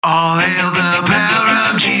All hail the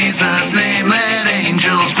power of Jesus' name, let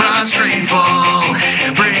angels prostrate fall.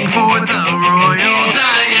 Bring forth the royal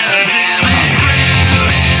diadem and crown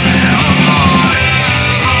him Lord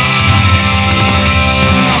of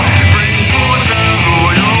all. Bring forth the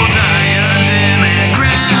royal diadem and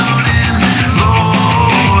crown him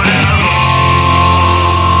Lord of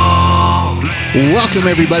all. Welcome,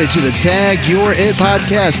 everybody, to the Tag Your It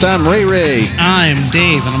podcast. I'm Ray Ray. I'm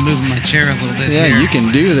Dave, and I'm moving my chair a little bit. Yeah, here. you can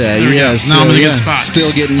do that. There we go. Yeah, No, I'm in a good spot.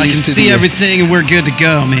 Still getting I used can to see everything, and we're good to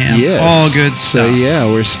go, man. Yes. All good stuff. So yeah,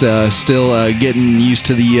 we're still getting used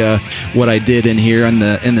to the what I did in here in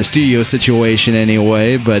the studio situation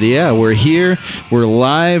anyway. But yeah, we're here. We're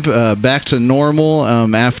live, back to normal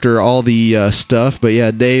after all the stuff. But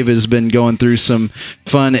yeah, Dave has been going through some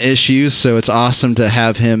fun issues, so it's awesome to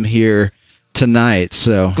have him here tonight.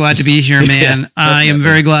 So Glad to be here, man. I am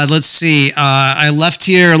very glad. Let's see. I left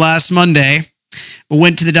here last Monday,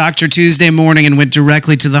 went to the doctor Tuesday morning, and went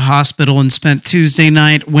directly to the hospital and spent Tuesday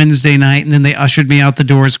night, Wednesday night, and then they ushered me out the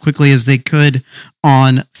door as quickly as they could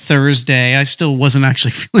on Thursday. I still wasn't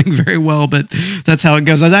actually feeling very well, but that's how it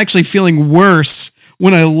goes. I was actually feeling worse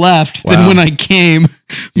when I left than when I came.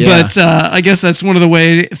 Yeah. But I guess that's one of the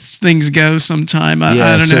way things go sometime. I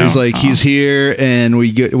don't so know. it's like he's here and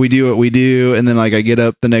we do what we do, and then like I get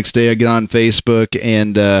up the next day, I get on Facebook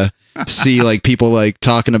and see like people like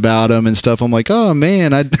talking about him and stuff. I'm like, oh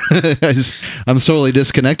man, I'm totally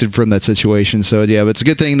disconnected from that situation. So yeah, but it's a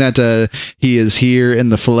good thing that he is here in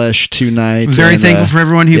the flesh tonight. I'm very and, thankful for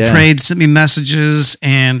everyone who yeah. prayed, sent me messages,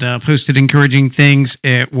 and posted encouraging things.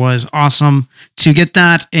 It was awesome to get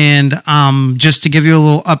that. And just to give you a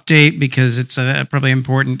little update, because it's probably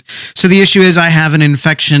important. So the issue is I have an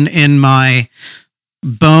infection in my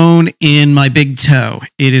bone in my big toe.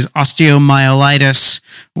 It is osteomyelitis,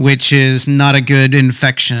 which is not a good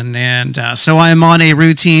infection. And so I am on a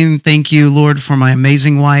routine. Thank you, Lord, for my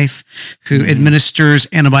amazing wife who administers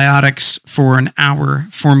antibiotics for an hour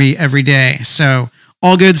for me every day. So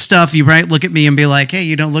all good stuff. You might look at me and be like, hey,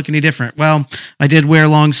 you don't look any different. Well, I did wear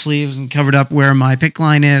long sleeves and covered up where my PICC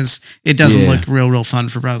line is. It doesn't look real fun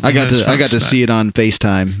for brother. I got to see it on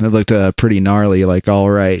FaceTime. It looked pretty gnarly, like all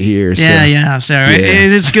right here. So. Yeah. So it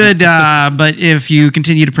is good. But if you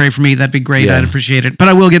continue to pray for me, that'd be great. Yeah. I'd appreciate it. But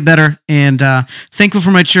I will get better. And thankful for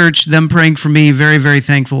my church, them praying for me. Very, very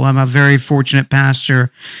thankful. I'm a very fortunate pastor.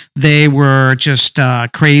 They were just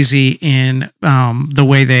crazy in the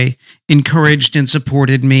way they encouraged and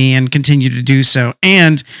supported me and continue to do so.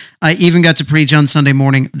 And I even got to preach on Sunday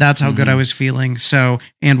morning. That's how good I was feeling. So,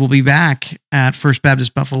 and we'll be back at First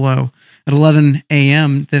Baptist Buffalo at 11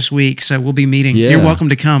 a.m. this week. So we'll be meeting. Yeah. You're welcome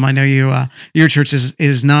to come. I know you, your church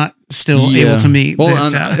is not still able to meet.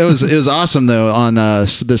 Well, it was awesome though. On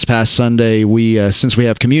this past Sunday, we since we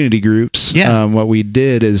have community groups, what we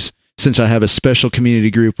did is, since I have a special community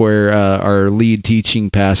group where our lead teaching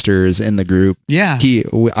pastor is in the group,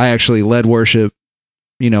 I actually led worship,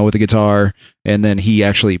 with the guitar, and then he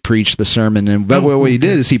actually preached the sermon. And but what he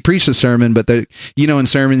did is he preached the sermon, but in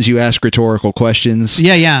sermons you ask rhetorical questions,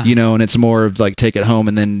 and it's more of like take it home,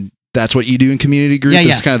 and then that's what you do in community group.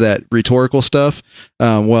 It's kind of that rhetorical stuff.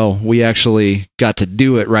 Well, we actually got to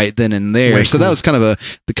do it right then and there, so that was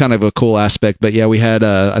kind of a cool aspect. But yeah, we had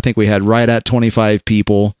I think we had right at 25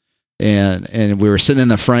 people. And we were sitting in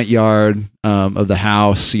the front yard of the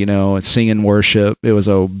house, and singing worship. It was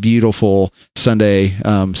a beautiful Sunday,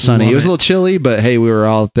 sunny. It was a little chilly, but hey, we were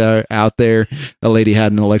all out there. A lady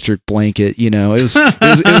had an electric blanket. It was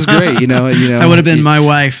great. That would have been my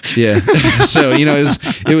wife. Yeah. So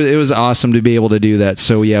it was awesome to be able to do that.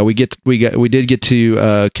 So yeah, we did get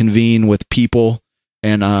to convene with people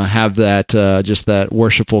and have that just that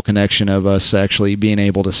worshipful connection of us actually being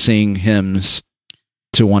able to sing hymns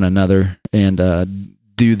to one another and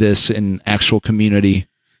do this in actual community,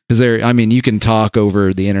 because you can talk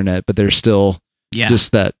over the internet, but there's still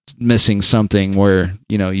just that missing something where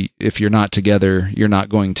if you're not together, you're not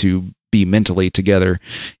going to be mentally together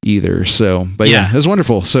either. So but it was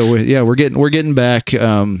wonderful. So we're getting back,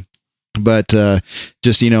 but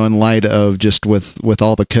just in light of just with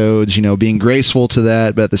all the codes, being graceful to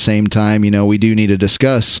that, but at the same time, we do need to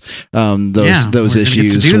discuss those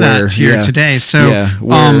issues. To do that here today. So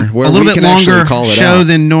where a little bit longer show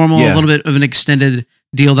than normal, a little bit of an extended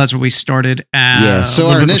deal. That's what we started at. So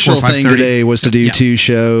our initial thing today was to do 2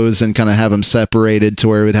 shows and kind of have them separated to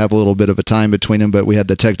where we'd have a little bit of a time between them, but we had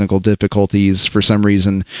the technical difficulties. For some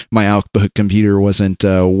reason, my Outlook computer wasn't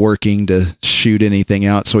working to shoot anything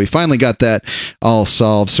out. So we finally got that all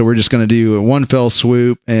solved. So we're just going to do one fell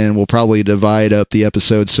swoop, and we'll probably divide up the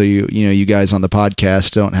episodes so you guys on the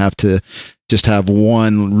podcast don't have to just have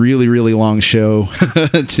one really, really long show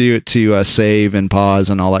to save and pause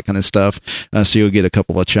and all that kind of stuff. So you'll get a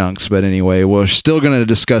couple of chunks. But anyway, we're still going to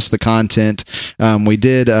discuss the content. We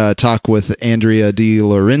did talk with Andrea Di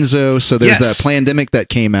Lorenzo. So there's that Plandemic that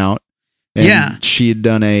came out. And she had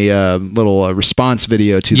done a little response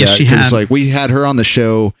video to that. Because like we had her on the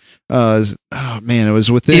show. It was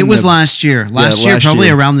within. It was last year. Last year, probably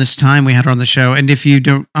around this time, we had her on the show. And if you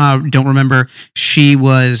don't remember, she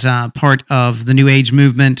was part of the New Age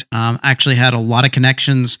movement. Actually, had a lot of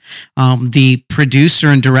connections. The producer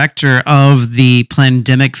and director of the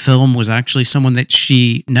Plandemic film was actually someone that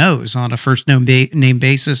she knows on a first name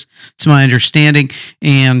basis. It's my understanding,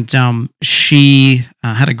 and she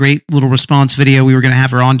had a great little response video. We were going to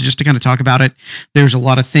have her on just to kind of talk about it. There's a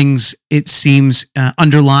lot of things, it seems,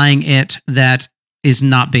 underlying it that is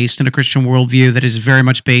not based in a Christian worldview, that is very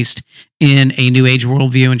much based in a New Age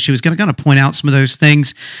worldview. And she was going to kind of point out some of those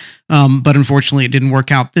things. But unfortunately, it didn't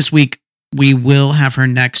work out this week. We will have her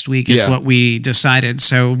next week is what we decided.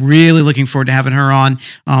 So really looking forward to having her on.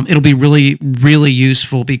 It'll be really, really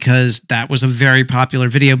useful because that was a very popular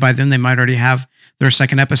video. By then, they might already have their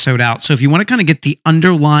second episode out. So if you want to kind of get the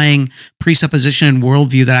underlying presupposition and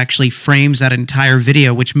worldview that actually frames that entire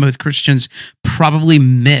video, which most Christians probably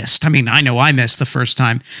missed. I mean, I know I missed the first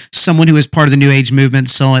time. Someone who was part of the New Age movement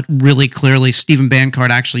saw it really clearly. Stephen Bancard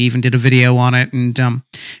actually even did a video on it. And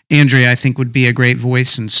Andrea, I think, would be a great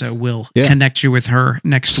voice. And so we'll connect you with her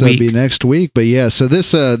next week. It'll be next week. But so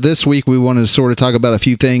this week we wanted to sort of talk about a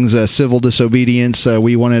few things, civil disobedience.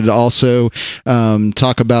 We wanted to also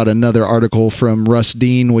talk about another article from Russ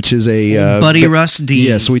Dean, which is Buddy Russ Dean.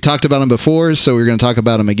 Yes, we talked about him before, so we're going to talk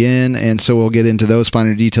about him again, and so we'll get into those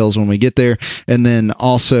finer details when we get there, and then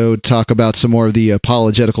also talk about some more of the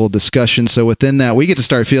apologetical discussion. So within that, we get to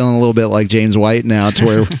start feeling a little bit like James White now,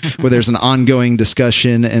 to where there's an ongoing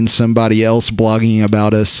discussion and somebody else blogging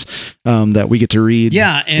about us that we get to read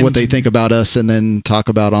what they think about us and then talk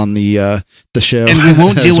about on the show. And we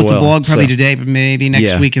won't deal with the blog probably today, but maybe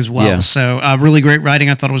next week as well. Yeah. So really great writing.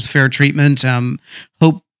 I thought it was fair treatment.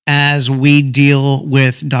 Hope as we deal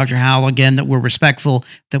with Dr. Howell again, that we're respectful,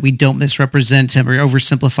 that we don't misrepresent him or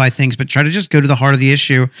oversimplify things, but try to just go to the heart of the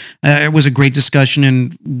issue. It was a great discussion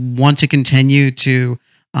and want to continue to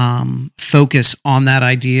focus on that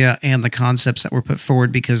idea and the concepts that were put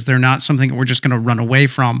forward, because they're not something that we're just going to run away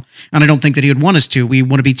from. And I don't think that he would want us to. We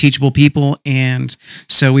want to be teachable people, and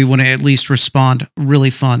so we want to at least respond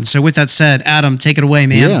really fun. So with that said, Adam, take it away,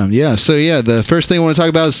 man. Yeah. So the first thing I want to talk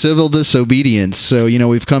about is civil disobedience. So,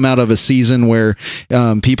 we've come out of a season where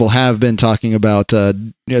people have been talking about,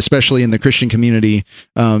 especially in the Christian community,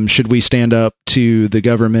 should we stand up to the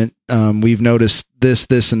government? We've noticed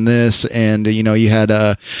this, and this, and you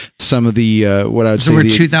had some of the what I would say. Over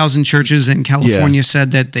 2,000 churches in California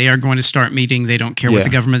said that they are going to start meeting. They don't care what the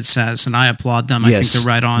government says, and I applaud them. I think they're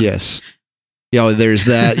right on. Yes. There's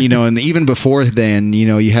that, and even before then,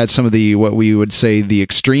 you had some of the, what we would say, the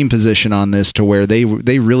extreme position on this, to where they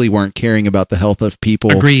really weren't caring about the health of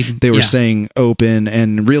people. Agreed. They were staying open,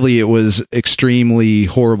 and really it was extremely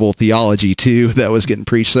horrible theology too that was getting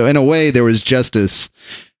preached. So in a way, there was justice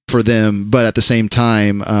for them, but at the same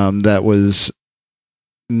time, that was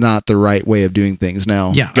not the right way of doing things.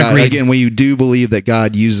 Now, God, again, we do believe that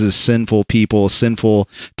God uses sinful people, sinful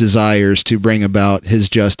desires to bring about his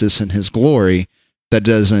justice and his glory. That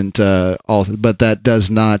doesn't, but that does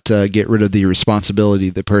not get rid of the responsibility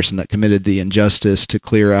of the person that committed the injustice to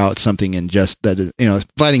clear out something unjust. That is,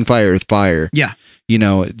 fighting fire with fire. Yeah.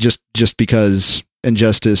 Just because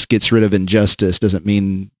injustice gets rid of injustice doesn't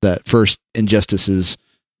mean that first injustice is,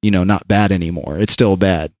 not bad anymore. It's still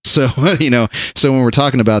bad. So, so when we're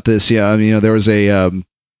talking about this, there was a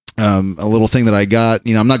little thing that I got,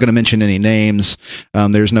 I'm not going to mention any names.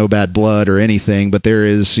 There's no bad blood or anything, but there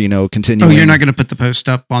is, continuing. Oh, you're not going to put the post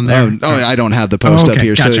up on there? I don't have the post up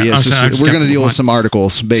here. Gotcha. So yes, we're going to deal with some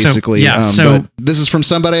articles basically. But this is from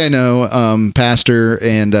somebody I know, pastor,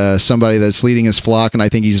 and somebody that's leading his flock. And I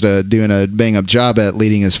think he's doing a bang up job at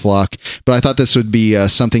leading his flock. But I thought this would be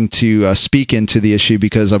something to speak into the issue,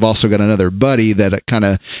 because I've also got another buddy that kind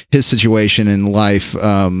of his situation in life,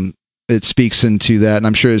 it speaks into that, and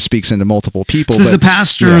I'm sure it speaks into multiple people. So, as a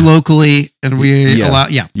pastor locally, and we allow,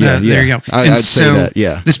 there you go. I'd say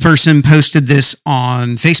that, This person posted this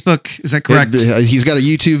on Facebook. Is that correct? He's got a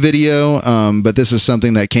YouTube video, but this is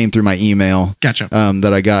something that came through my email. Gotcha.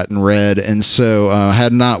 That I got and read, and so I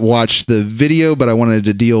had not watched the video, but I wanted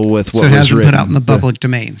to deal with what was written. So it has been put out in the public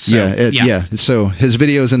domain. So, So his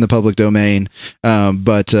video is in the public domain,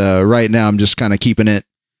 but right now I'm just kind of keeping it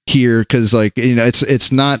here, because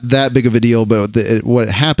it's not that big of a deal, but what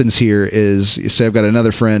happens here is, say I've got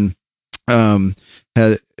another friend in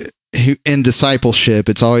discipleship,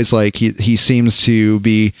 it's always like he seems to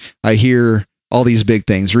be, I hear all these big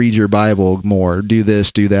things, read your Bible more, do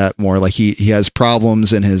this, do that more. Like he has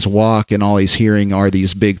problems in his walk, and all he's hearing are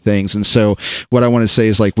these big things. And so what I want to say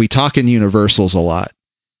is, like, we talk in universals a lot,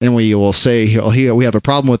 and we will say, we have a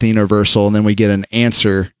problem with the universal, and then we get an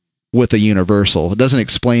answer with a universal. It doesn't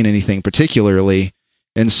explain anything particularly.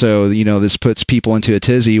 And so, this puts people into a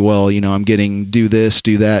tizzy. Well, I'm getting do this,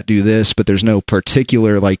 do that, do this, but there's no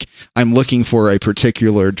particular, like, I'm looking for a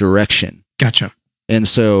particular direction. Gotcha. And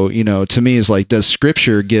so, to me is like, does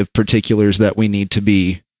Scripture give particulars that we need to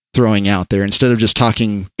be throwing out there instead of just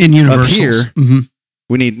talking in universals? Up here? Mm-hmm.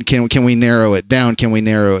 We need, can we narrow it down? Can we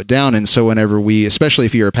narrow it down? And so whenever especially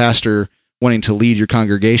if you're a pastor wanting to lead your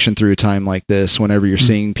congregation through a time like this, whenever you're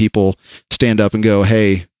seeing people stand up and go,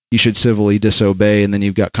 hey, you should civilly disobey. And then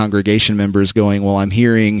you've got congregation members going, well, I'm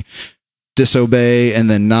hearing disobey and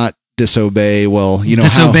then not disobey. Well,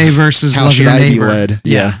 disobey versus how love should your I neighbor. be led?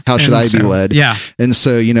 Yeah. How should I be led? Yeah. And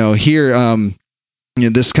so, here,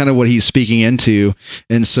 this is kind of what he's speaking into.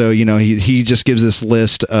 And so, he just gives this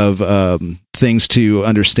list of things to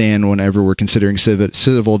understand whenever we're considering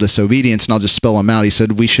civil disobedience. And I'll just spell them out. He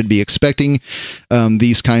said, we should be expecting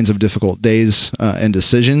these kinds of difficult days and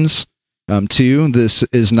decisions. 2, this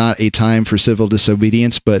is not a time for civil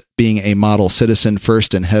disobedience, but being a model citizen,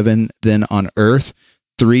 first in heaven, then on earth.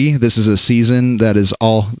 3, this is a season that is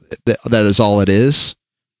all it is.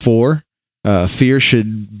 4, fear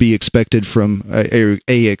should be expected from a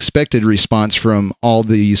expected response from all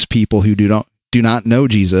these people who do not know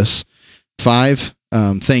Jesus. 5,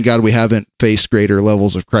 thank God we haven't faced greater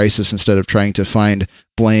levels of crisis instead of trying to find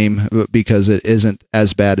blame because it isn't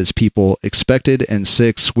as bad as people expected. And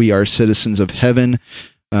 6, we are citizens of heaven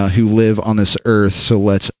who live on this earth, so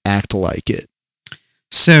let's act like it.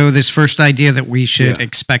 So this first idea that we should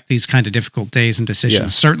expect these kind of difficult days and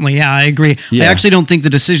decisions, certainly, I agree. Yeah. I actually don't think the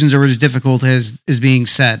decisions are as difficult as is being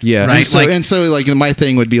said. Yeah, right. And so my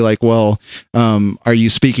thing would be like, well, are you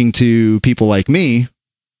speaking to people like me?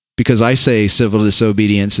 Because I say civil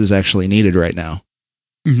disobedience is actually needed right now.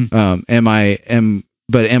 Mm-hmm.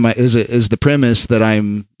 Is the premise that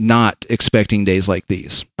I'm not expecting days like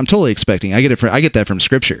these? I'm totally expecting. I get that from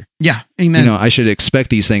Scripture. Yeah, amen. I should expect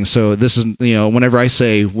these things. So this is, whenever I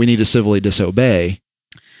say we need to civilly disobey,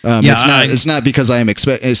 it's not because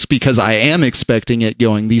it's because I am expecting it.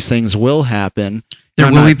 Going, these things will happen.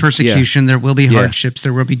 There will be persecution. There will be hardships.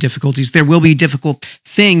 There will be difficulties. There will be difficult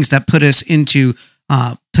things that put us into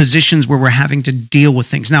positions where we're having to deal with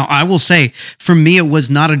things. Now, I will say, for me, it was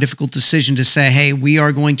not a difficult decision to say, hey, we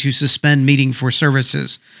are going to suspend meeting for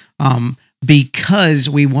services because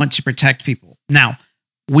we want to protect people. Now,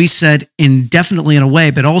 we said indefinitely in a way,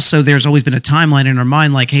 but also there's always been a timeline in our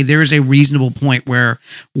mind like, hey, there is a reasonable point where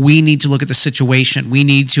we need to look at the situation. We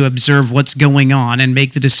need to observe what's going on and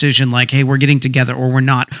make the decision like, hey, we're getting together or we're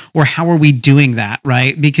not, or how are we doing that,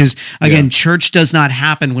 right? Because again, church does not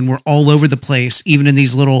happen when we're all over the place, even in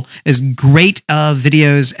these little, as great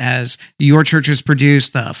videos as your church has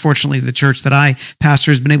produced. Fortunately, the church that I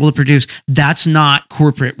pastor has been able to produce, that's not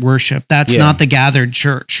corporate worship. That's not the gathered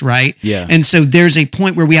church, right? Yeah. And so there's a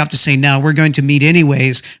point where we have to say, no, we're going to meet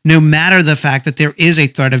anyways, no matter the fact that there is a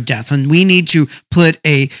threat of death. And we need to put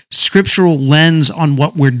a scriptural lens on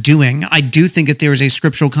what we're doing. I do think that there is a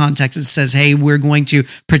scriptural context that says, hey, we're going to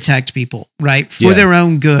protect people, right? For their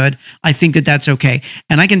own good. I think that that's okay.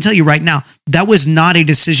 And I can tell you right now, that was not a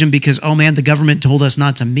decision because, oh man, the government told us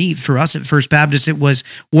not to meet. For us at First Baptist, it was,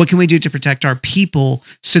 what can we do to protect our people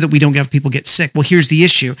so that we don't have people get sick? Well, here's the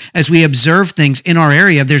issue. As we observe things in our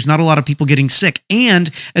area, there's not a lot of people getting sick. And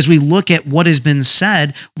as we look at what has been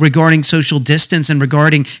said regarding social distance and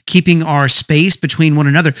regarding keeping our space between one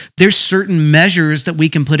another, there's certain measures that we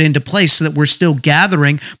can put into place so that we're still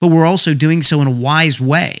gathering, but we're also doing so in a wise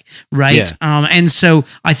way, right? Yeah. And so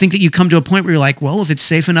I think that you come to a point where you're like, well, if it's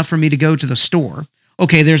safe enough for me to go to the store,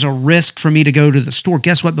 okay, there's a risk for me to go to the store.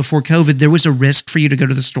 Guess what? Before COVID, there was a risk for you to go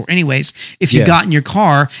to the store. Anyways, if you got in your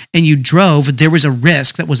car and you drove, there was a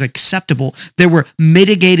risk that was acceptable. There were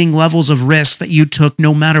mitigating levels of risk that you took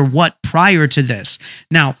no matter what prior to this.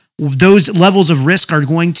 Now, those levels of risk are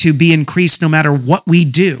going to be increased no matter what we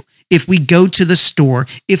do. If we go to the store,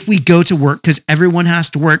 if we go to work, because everyone has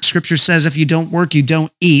to work. Scripture says if you don't work, you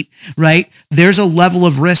don't eat, right? There's a level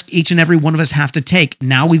of risk each and every one of us have to take.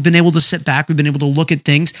 Now we've been able to sit back. We've been able to look at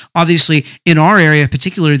things. Obviously, in our area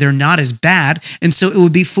particularly, they're not as bad. And so it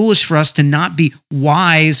would be foolish for us to not be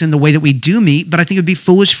wise in the way that we do meet, but I think it would be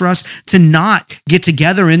foolish for us to not get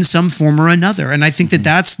together in some form or another. And I think that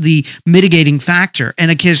that's the mitigating factor.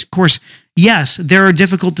 And of course, yes, there are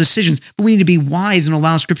difficult decisions, but we need to be wise and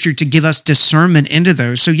allow Scripture to give us discernment into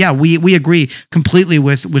those. So yeah, we agree completely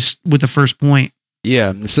with the first point.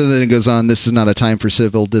 Yeah. So then it goes on. This is not a time for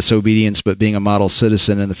civil disobedience, but being a model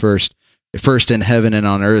citizen in the first in heaven and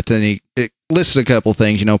on earth. And it listed a couple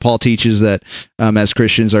things. Paul teaches that as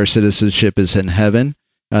Christians, our citizenship is in heaven.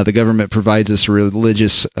 The government provides us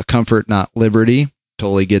religious comfort, not liberty.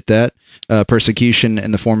 Totally get that. Persecution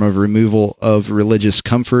in the form of removal of religious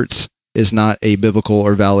comforts is not a biblical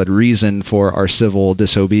or valid reason for our civil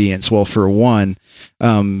disobedience. Well, for one,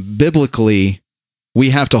 biblically,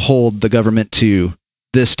 we have to hold the government to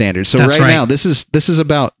this standard. So right now, this is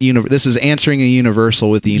about this is answering a universal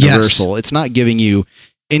with the universal. Yes. It's not giving you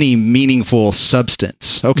any meaningful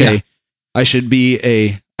substance. Okay, yeah. I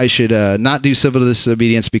should not do civil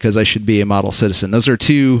disobedience because I should be a model citizen. Those are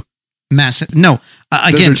two massive. No,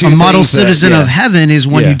 again, a model citizen of heaven is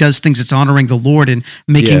one who does things that's honoring the Lord and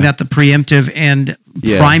making that the preemptive and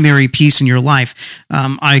primary piece in your life.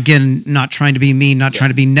 Again, not trying to be mean, not trying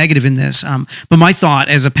to be negative in this. But my thought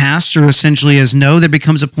as a pastor essentially is no, there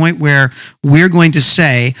becomes a point where we're going to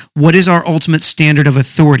say, what is our ultimate standard of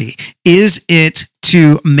authority? Is it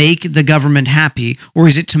to make the government happy, or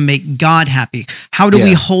is it to make God happy? How do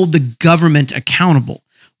we hold the government accountable?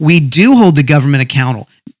 We do hold the government accountable.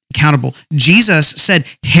 Jesus said,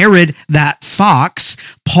 Herod that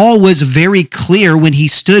fox. Paul was very clear when he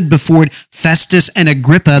stood before Festus and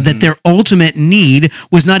Agrippa that their ultimate need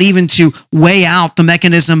was not even to weigh out the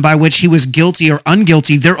mechanism by which he was guilty or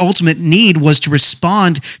unguilty. Their ultimate need was to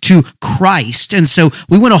respond to Christ. And so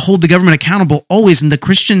we want to hold the government accountable always. And the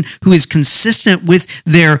Christian who is consistent with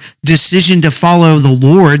their decision to follow the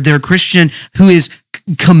Lord, their Christian who is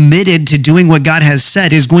committed to doing what God has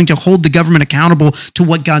said, is going to hold the government accountable to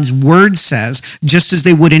what God's word says, just as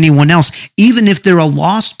they would anyone else. Even if they're a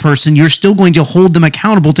lost person, you're still going to hold them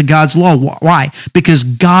accountable to God's law. Why? Because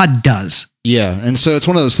God does. Yeah. And so it's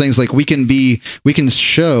one of those things, like we can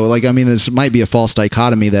show, this might be a false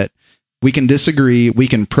dichotomy that we can disagree, we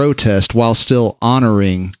can protest while still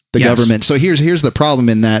honoring the government. So here's the problem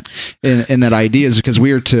in that idea, is because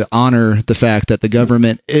we are to honor the fact that the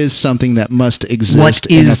government is something that must exist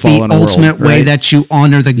in a fallen world. What is the ultimate way that you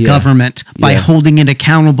honor the government? By holding it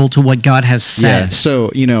accountable to what God has said. Yeah. So,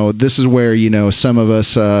 this is where, some of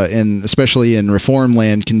us, especially in Reform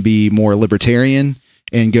land, can be more libertarian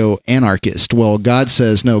and go anarchist. Well, God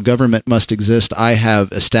says, no, government must exist. I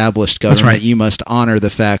have established government. That's right. You must honor the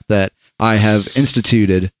fact that I have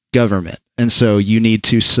instituted government. And so you need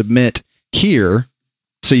to submit here.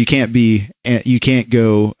 So you can't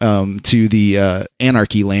go to the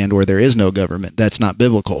anarchy land where there is no government. That's not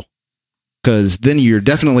biblical, because then you're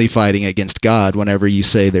definitely fighting against God whenever you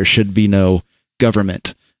say there should be no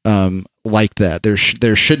government like that.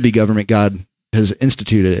 There should be government. God has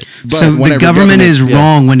instituted it. But so the government is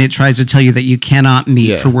wrong when it tries to tell you that you cannot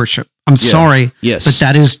meet for worship. I'm sorry, but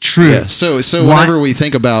that is true. Yeah. So whenever we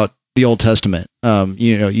think about the Old Testament,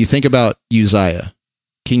 you think about Uzziah,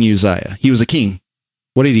 King Uzziah. He was a king.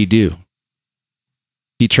 What did he do?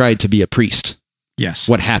 He tried to be a priest. Yes.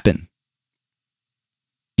 What happened?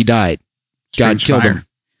 He died. God killed him.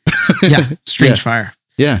 Strange fire.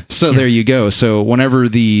 Yeah. So there you go. So whenever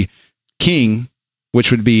the king,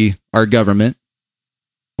 which would be our government,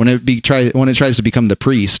 when it tries to become the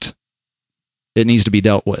priest, it needs to be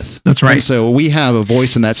dealt with. That's right. And so we have a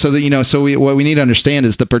voice in that. So that, what we need to understand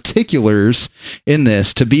is the particulars in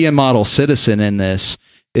this. To be a model citizen in this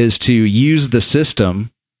is to use the system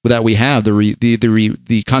that we have,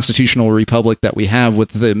 the constitutional republic that we have,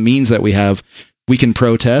 with the means that we have. We can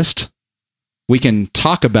protest. We can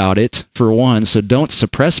talk about it, for one. So don't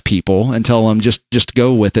suppress people and tell them just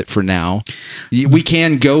go with it for now. We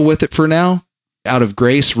can go with it for now, out of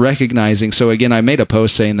grace, recognizing. So again, I made a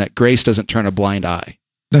post saying that grace doesn't turn a blind eye.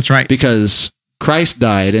 That's right. Because Christ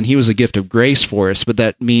died and he was a gift of grace for us, but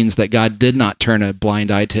that means that God did not turn a blind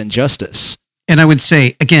eye to injustice. And I would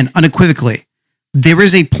say, again, unequivocally, there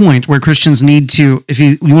is a point where Christians need to, if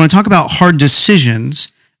you want to talk about hard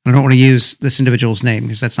decisions, I don't want to use this individual's name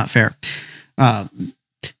because that's not fair.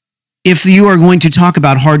 If you are going to talk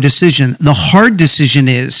about hard decision, the hard decision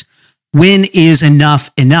is, when is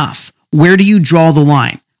enough enough? Where do you draw the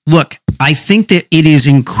line? Look, I think that it is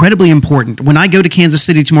incredibly important. When I go to Kansas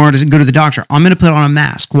City tomorrow to go to the doctor, I'm going to put on a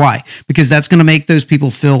mask. Why? Because that's going to make those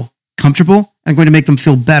people feel comfortable. I'm going to make them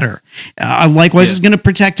feel better. Likewise, it's going to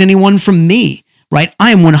protect anyone from me, right?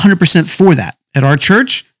 I am 100% for that. At our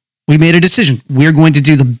church, we made a decision. We're going to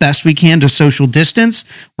do the best we can to social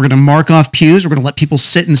distance. We're going to mark off pews. We're going to let people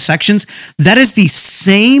sit in sections. That is the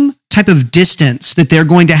same type of distance that they're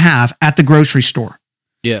going to have at the grocery store.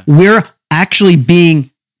 Yeah. We're actually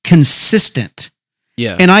being consistent.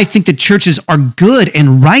 Yeah. And I think the churches are good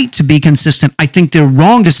and right to be consistent. I think they're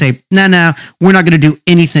wrong to say, nah, we're not going to do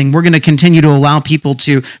anything. We're going to continue to allow people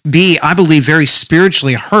to be, I believe, very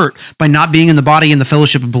spiritually hurt by not being in the body and the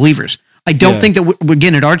fellowship of believers. I don't think that,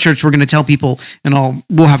 again, at our church, we're going to tell people, and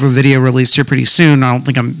we'll have a video released here pretty soon. I don't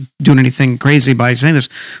think I'm doing anything crazy by saying this.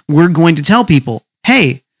 We're going to tell people,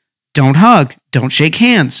 hey, don't hug, don't shake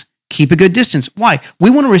hands. Keep a good distance. Why? We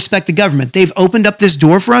want to respect the government. They've opened up this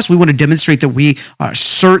door for us. We want to demonstrate that we are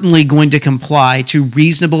certainly going to comply to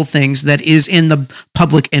reasonable things that is in the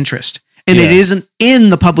public interest. And it isn't in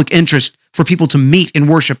the public interest for people to meet and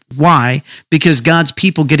worship. Why? Because God's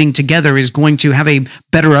people getting together is going to have a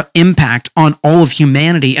better impact on all of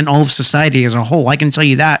humanity and all of society as a whole. I can tell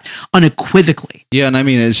you that unequivocally. Yeah, and I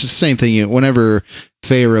mean, it's just the same thing. Whenever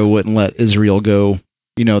Pharaoh wouldn't let Israel go,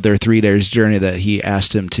 their 3 days journey that he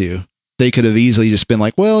asked him to, they could have easily just been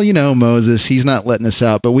like, well, Moses, he's not letting us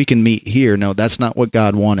out, but we can meet here. No, that's not what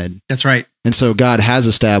God wanted. That's right. And so God has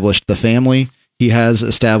established the family. He has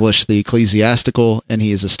established the ecclesiastical, and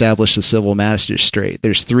he has established the civil magistrate.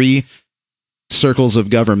 There's 3 circles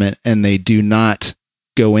of government, and they do not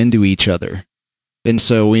go into each other. And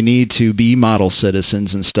so we need to be model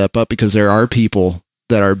citizens and step up, because there are people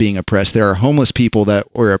that are being oppressed. There are homeless people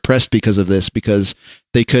that were oppressed because of this, because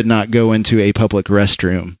they could not go into a public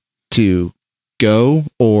restroom to go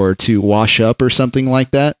or to wash up or something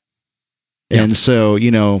like that. Yeah. And so,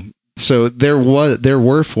 so there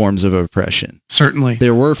were forms of oppression. Certainly.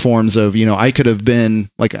 There were forms of, I could have been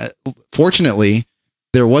like, fortunately,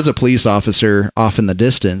 there was a police officer off in the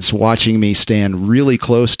distance watching me stand really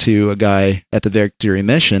close to a guy at the Victory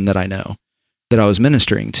Mission that I know, that I was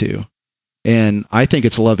ministering to. And I think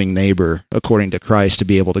it's loving neighbor, according to Christ, to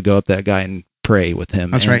be able to go up that guy and pray with him.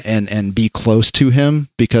 That's right. And be close to him,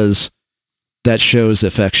 because that shows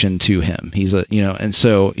affection to him. He's and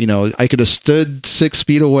so, I could have stood 6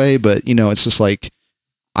 feet away, but it's just like,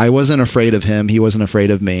 I wasn't afraid of him. He wasn't afraid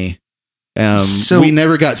of me. So we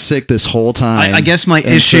never got sick this whole time. I guess my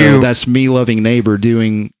issue, so that's me loving neighbor,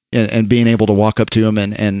 doing and being able to walk up to him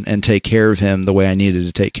and take care of him the way I needed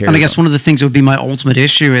to take care of him. And I guess one of the things that would be my ultimate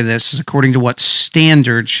issue with this is, according to what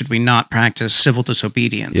standard should we not practice civil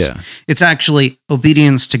disobedience? Yeah. It's actually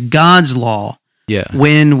obedience to God's law. Yeah.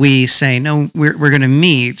 When we say, no, we're going to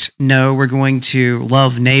meet, no, we're going to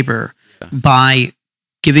love neighbor by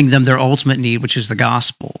giving them their ultimate need, which is the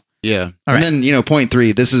gospel. Yeah. All and right. then, point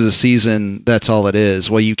 3, this is a season. That's all it is.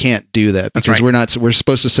 Well, you can't do that, because right. we're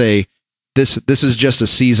supposed to say this is just a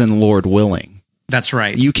season, Lord willing. That's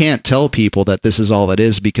right. You can't tell people that this is all it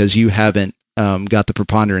is, because you haven't got the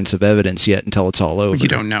preponderance of evidence yet until it's all over. You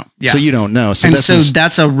don't know. Yeah. So you don't know. So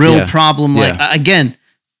that's a real problem. Like, again,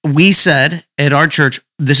 we said at our church,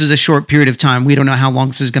 this is a short period of time. We don't know how long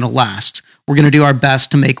this is going to last. We're going to do our best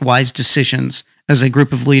to make wise decisions as a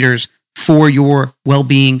group of leaders for your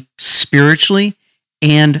well-being spiritually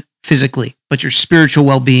and physically. But your spiritual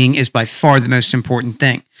well-being is by far the most important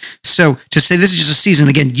thing. So to say this is just a season,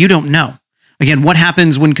 again, you don't know. Again, what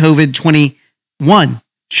happens when COVID-21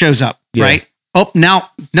 shows up, right? Oh,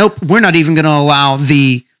 nope, we're not even going to allow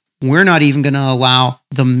the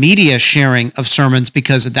media sharing of sermons,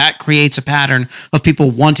 because that creates a pattern of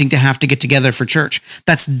people wanting to have to get together for church.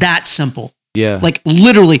 That's that simple. Yeah. Like,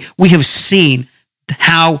 literally, we have seen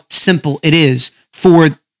how simple it is for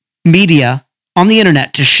media on the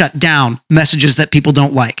internet to shut down messages that people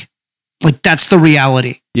don't like. Like, that's the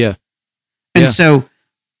reality. Yeah. And so,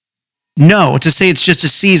 no, to say it's just a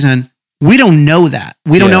season, we don't know that.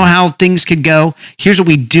 We don't know how things could go. Here's what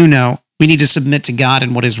we do know. We need to submit to God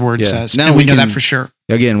and what his word says. Now and we know that for sure.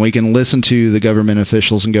 Again, we can listen to the government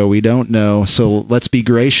officials and go, we don't know. So let's be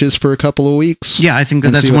gracious for a couple of weeks. Yeah, I think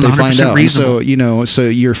that's 100% reasonable. So, so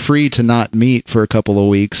you're free to not meet for a couple of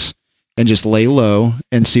weeks and just lay low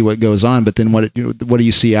and see what goes on. But then what do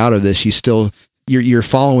you see out of this? You're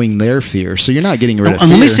following their fear. So you're not getting rid of fear.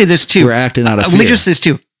 And let me say this too. We're acting out of fear. Let me just say this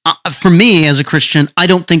too. For me as a Christian, I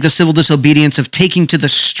don't think the civil disobedience of taking to the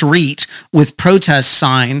street with protest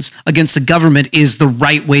signs against the government is the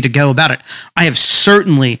right way to go about it. I have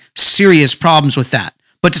certainly serious problems with that.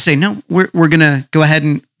 But to say, no, we're going to go ahead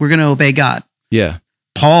and we're going to obey God. Yeah.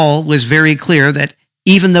 Paul was very clear that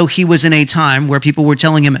even though he was in a time where people were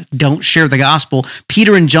telling him, don't share the gospel,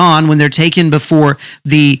 Peter and John, when they're taken before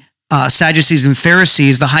the Sadducees and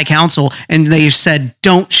Pharisees, the high council, and they said,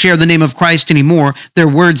 don't share the name of Christ anymore. Their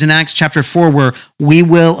words in Acts chapter 4 were, we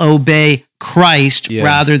will obey Christ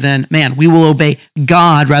rather than man. We will obey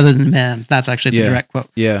God rather than man. That's actually the direct quote.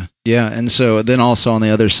 Yeah. Yeah, and so then also on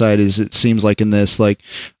the other side is it seems like in this, like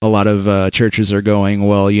a lot of churches are going,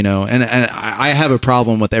 well, you know, and I have a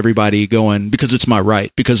problem with everybody going because it's my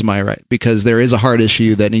right, because there is a hard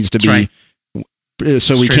issue that needs to be. Right.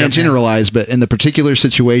 So we can't generalize, but in the particular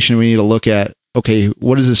situation, we need to look at, okay,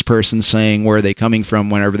 what is this person saying? Where are they coming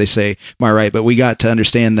from whenever they say my right? But we got to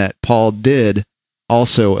understand that Paul did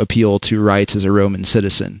also appeal to rights as a Roman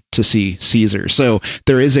citizen to see Caesar. So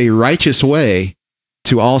there is a righteous way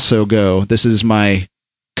to also go, this is my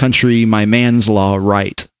country, my man's law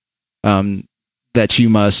right, that you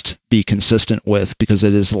must be consistent with because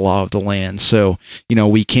it is the law of the land. So, you know,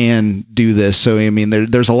 we can do this. So, I mean,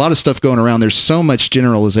 there's a lot of stuff going around. There's so much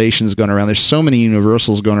generalizations going around. There's so many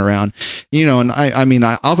universals going around, you know, and I mean,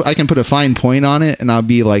 I can put a fine point on it and I'll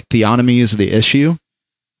be like, theonomy is the issue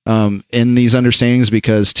in these understandings,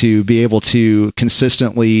 because to be able to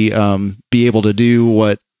consistently be able to do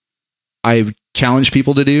what I challenge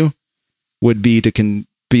people to do would be to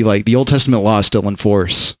be like the Old Testament law is still in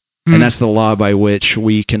force. And that's the law by which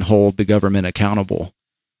we can hold the government accountable.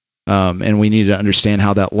 And we need to understand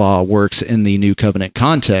how that law works in the new covenant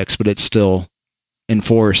context, but it's still in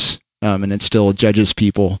force. And it still judges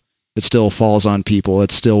people. It still falls on people.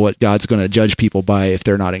 It's still what God's going to judge people by if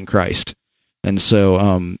they're not in Christ. And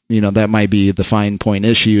so, you know, that might be the fine point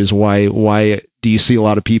issue is why do you see a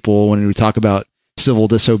lot of people when we talk about civil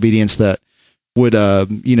disobedience that would,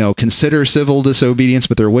 you know, consider civil disobedience,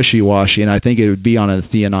 but they're wishy-washy. And I think it would be on a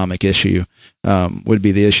theonomic issue, would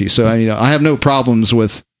be the issue. So, I mean, I have no problems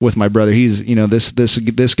with my brother. He's, you know,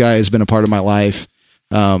 this guy has been a part of my life,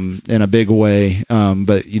 in a big way.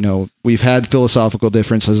 But, you know, we've had philosophical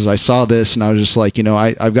differences. I saw this and I was just like, you know,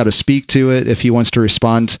 I've got to speak to it if he wants to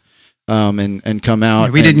respond, and come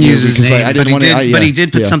out. We didn't use his name, but he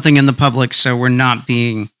did put yeah. something in the public, so we're not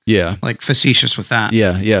being like facetious with that.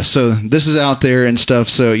 Yeah. So this is out there and stuff.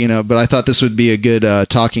 So, you know, but I thought this would be a good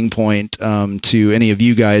talking point to any of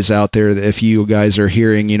you guys out there. If you guys are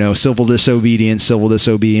hearing, you know, civil disobedience,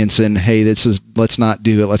 and hey, let's not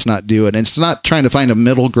do it. And it's not trying to find a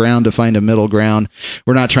middle ground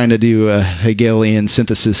We're not trying to do a Hegelian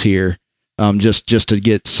synthesis here. Just to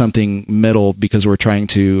get something middle, because we're trying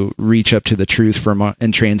to reach up to the truth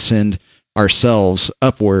and transcend ourselves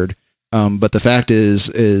upward. But the fact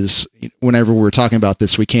is whenever we're talking about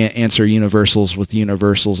this, we can't answer universals with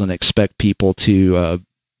universals and expect people to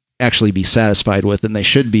actually be satisfied with, and they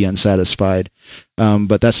should be unsatisfied.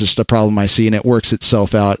 But that's just a problem I see, and it works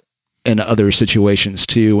itself out in other situations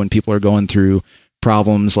too, when people are going through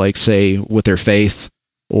problems like, say, with their faith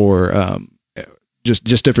or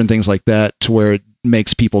just different things like that, to where it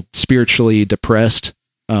makes people spiritually depressed,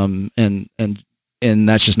 and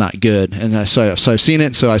that's just not good. And so I've seen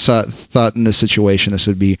it. So I thought in this situation, this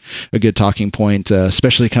would be a good talking point,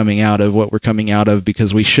 especially coming out of what we're coming out of,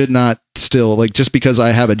 because we should not still, like, just because I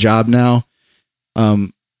have a job now,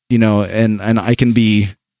 you know, and I can be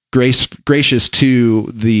gracious to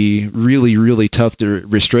the really, really tough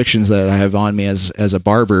restrictions that I have on me as a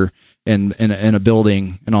barber and in a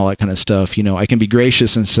building and all that kind of stuff. You know, I can be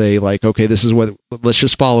gracious and say, like, okay, this is let's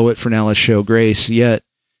just follow it for now. Let's show grace. Yet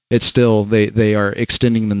it's still, they are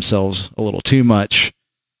extending themselves a little too much.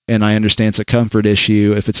 And I understand it's a comfort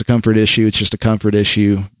issue. If it's a comfort issue, it's just a comfort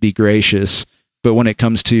issue. Be gracious. But when it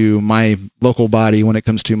comes to my local body, when it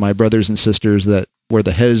comes to my brothers and sisters, that where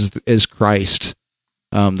the head is Christ,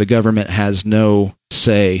 the government has no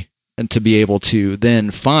say, and to be able to then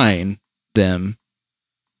fine them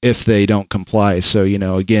if they don't comply. So, you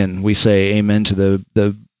know, again, we say amen to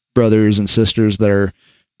the brothers and sisters that are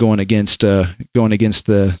going against the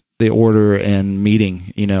order and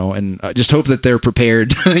meeting, you know, and I just hope that they're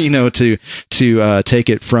prepared, you know, to take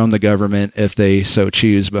it from the government if they so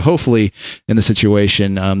choose. But hopefully in the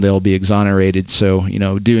situation, they'll be exonerated. So, you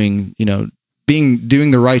know, doing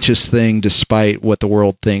the righteous thing despite what the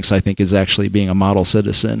world thinks, I think, is actually being a model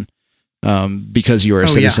citizen, because you are a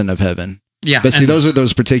citizen of heaven. Yeah. But see, those are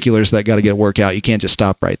those particulars that got to get worked out. You can't just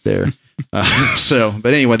stop right there. But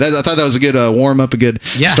anyway, I thought that was a good warm up, a good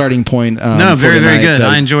starting point. No, very, very good.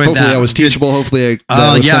 I enjoyed hopefully that. Hopefully I was teachable. Hopefully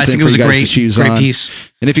that was something for you guys to choose on.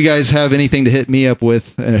 Piece. And if you guys have anything to hit me up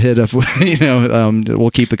with, you know, we'll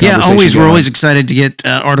keep the conversation going. We're always excited to get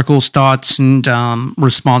articles, thoughts, and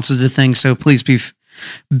responses to things. So please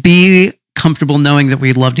be comfortable knowing that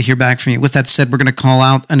we'd love to hear back from you. With that said, we're going to call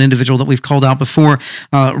out an individual that we've called out before,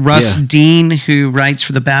 Russ Dean, who writes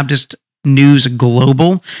for the Baptist News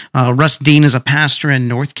Global. Russ Dean is a pastor in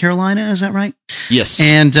North Carolina. Is that right? Yes.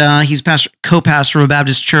 And he's co-pastor of a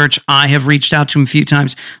Baptist church. I have reached out to him a few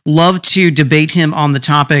times. Love to debate him on the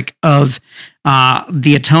topic of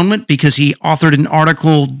the atonement, because he authored an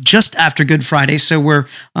article just after Good Friday. So we're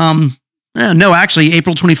actually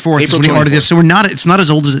April 24th is when he authored this. So it's not as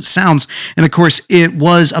old as it sounds. And of course, it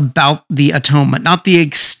was about the atonement, not the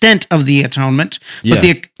extent of the atonement, but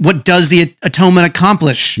what does the atonement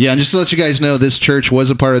accomplish? Yeah, and just to let you guys know, this church was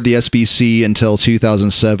a part of the SBC until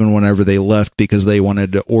 2007, whenever they left, because they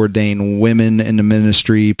wanted to ordain women in the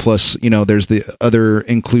ministry. Plus, there's the other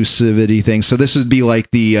inclusivity thing. So this would be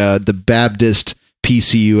like the Baptist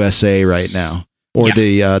PCUSA right now. Or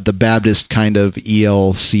the Baptist kind of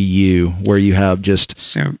ELCU, where you have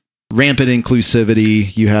just rampant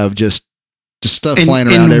inclusivity. You have just stuff flying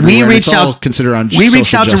around everywhere. We reached out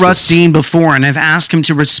to Russ Dean before, and I've asked him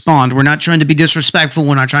to respond. We're not trying to be disrespectful.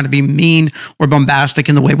 We're not trying to be mean or bombastic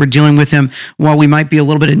in the way we're dealing with him. While we might be a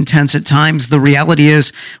little bit intense at times, the reality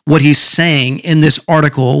is what he's saying in this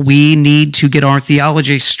article. We need to get our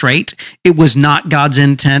theology straight. It was not God's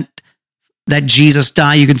intent that Jesus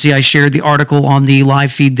die. You can see I shared the article on the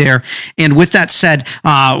live feed there. And with that said,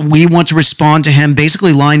 we want to respond to him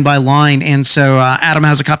basically line by line. And so Adam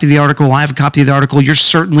has a copy of the article. I have a copy of the article. You're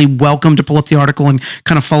certainly welcome to pull up the article and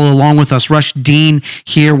kind of follow along with us. Russ Dean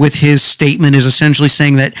here with his statement is essentially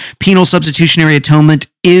saying that penal substitutionary atonement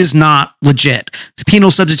is not legit. The penal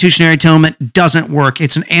substitutionary atonement doesn't work.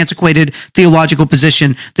 It's an antiquated theological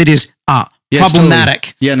position that is problematic.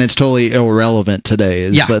 Totally, and it's totally irrelevant today.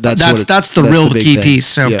 That's the real key piece.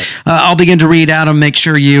 So I'll begin to read out and make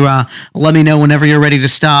sure you let me know whenever you're ready to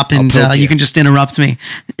stop, and you can just interrupt me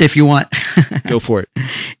if you want. Go for it.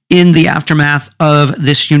 In the aftermath of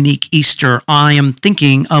this unique Easter, I am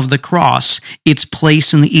thinking of the cross, its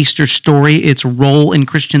place in the Easter story, its role in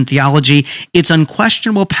Christian theology, its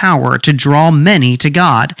unquestionable power to draw many to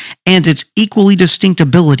God, and its equally distinct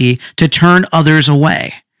ability to turn others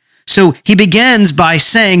away. So he begins by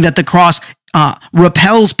saying that the cross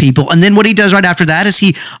repels people. And then what he does right after that is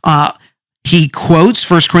he quotes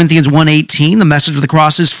 1 Corinthians 1:18, the message of the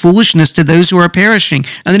cross is foolishness to those who are perishing.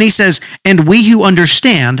 And then he says, and we who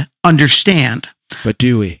understand. But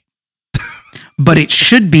do we? But it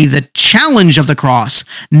should be the challenge of the cross,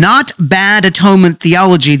 not bad atonement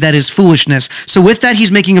theology that is foolishness. So with that,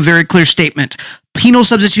 he's making a very clear statement. Penal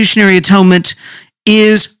substitutionary atonement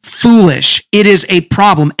is foolish. It is a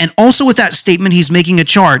problem. And also with that statement, he's making a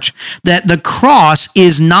charge that the cross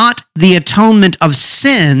is not the atonement of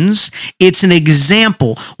sins. It's an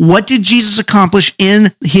example. What did Jesus accomplish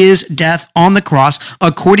in his death on the cross?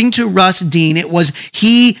 According to Russ Dean, it was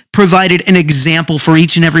he provided an example for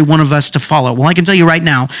each and every one of us to follow. Well, I can tell you right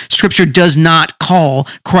now, Scripture does not call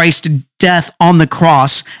Christ's death on the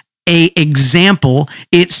cross a example.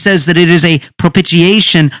 It says that it is a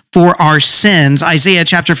propitiation for our sins. Isaiah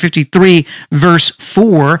chapter 53 verse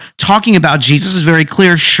 4, talking about Jesus, is very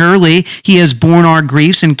clear. Surely he has borne our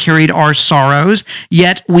griefs and carried our sorrows,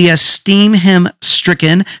 yet we esteem him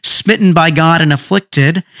stricken, smitten by God and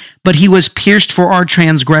afflicted. But he was pierced for our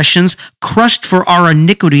transgressions, crushed for our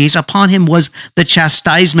iniquities. Upon him was the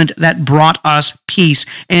chastisement that brought us peace,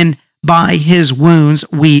 and by his wounds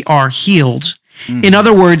we are healed. Mm-hmm. In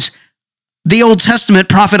other words, the Old Testament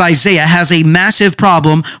prophet Isaiah has a massive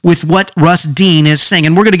problem with what Russ Dean is saying,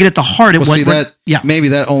 and we're going to get at the heart of maybe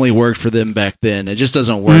that only worked for them back then. It just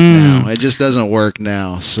doesn't work now. It just doesn't work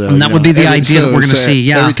now. So, and that would be the idea that we're going to see.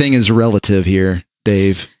 Yeah, everything is relative here,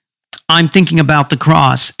 Dave. I'm thinking about the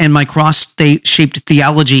cross and my cross-shaped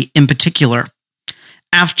theology in particular.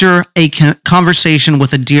 After a conversation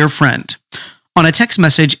with a dear friend on a text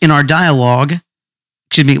message in our dialogue.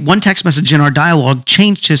 One text message in our dialogue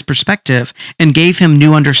changed his perspective and gave him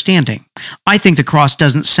new understanding. I think the cross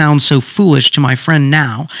doesn't sound so foolish to my friend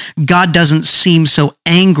now. God doesn't seem so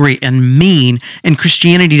angry and mean, and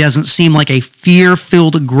Christianity doesn't seem like a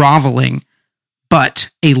fear-filled groveling,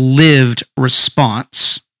 but a lived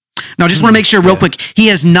response. Now, I just want to make sure real quick, he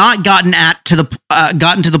has not gotten to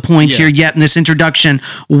the point here yet in this introduction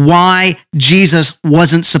why Jesus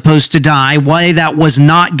wasn't supposed to die, why that was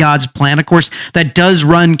not God's plan. Of course, that does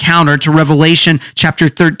run counter to Revelation chapter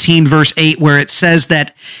 13, verse 8, where it says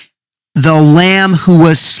that the Lamb who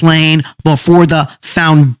was slain before the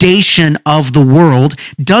foundation of the world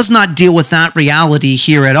does not deal with that reality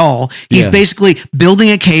here at all. He's basically building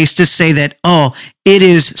a case to say that, it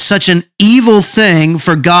is such an evil thing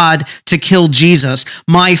for God to kill Jesus.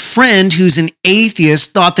 My friend, who's an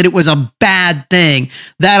atheist, thought that it was a bad thing.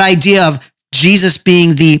 That idea of Jesus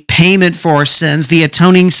being the payment for our sins, the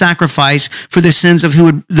atoning sacrifice for the sins of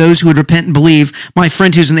those who would repent and believe. My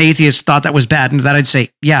friend who's an atheist thought that was bad, and that I'd say,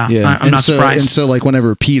 I'm not surprised. And so like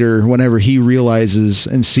whenever he realizes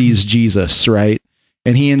and sees Jesus, right?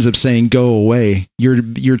 And he ends up saying, "Go away.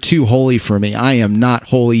 You're too holy for me. I am not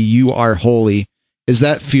holy. You are holy." Is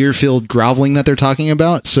that fear-filled groveling that they're talking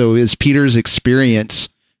about? So is Peter's experience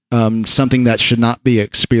something that should not be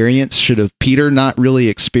experienced? Should have Peter not really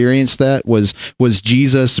experienced that? Was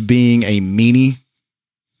Jesus being a meanie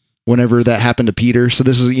whenever that happened to Peter? So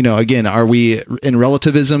this is, again, are we in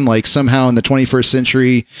relativism? Like somehow in the 21st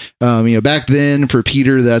century, back then for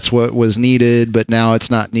Peter, that's what was needed, but now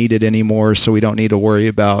it's not needed anymore. So we don't need to worry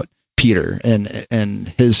about Peter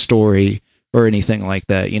and his story or anything like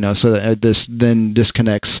that, so this then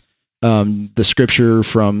disconnects the scripture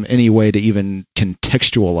from any way to even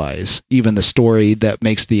contextualize even the story that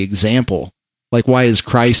makes the example. Like, why is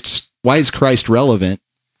Christ relevant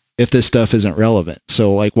if this stuff isn't relevant?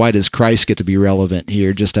 So like, why does Christ get to be relevant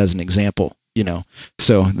here just as an example?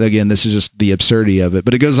 So again, this is just the absurdity of it,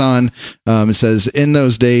 but it goes on. It says in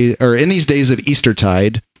these days of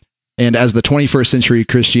Eastertide, and as the 21st century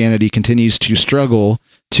Christianity continues to struggle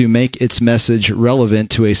to make its message relevant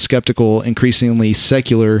to a skeptical, increasingly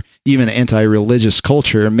secular, even anti-religious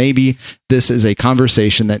culture, maybe this is a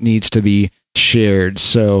conversation that needs to be shared.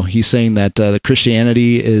 So he's saying that the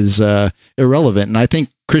Christianity is irrelevant, and I think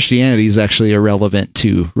Christianity is actually irrelevant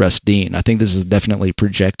to Russ Dean. I think this is definitely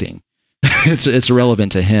projecting. It's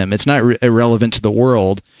irrelevant to him. It's not irrelevant to the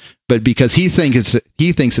world, but because he thinks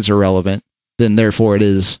it's irrelevant, then therefore it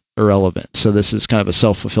is irrelevant. So this is kind of a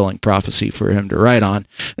self-fulfilling prophecy for him to write on.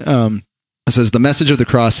 It says, the message of the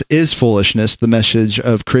cross is foolishness. The message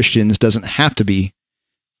of Christians doesn't have to be.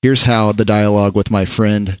 Here's how the dialogue with my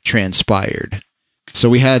friend transpired. So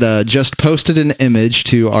we had just posted an image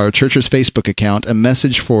to our church's Facebook account, a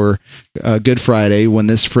message for Good Friday, when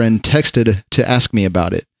this friend texted to ask me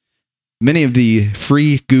about it. Many of the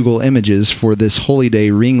free Google images for this holy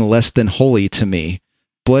day ring less than holy to me.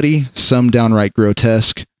 Bloody, some downright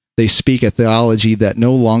grotesque. They speak a theology that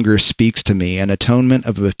no longer speaks to me, an atonement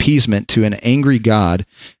of appeasement to an angry God,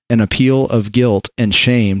 an appeal of guilt and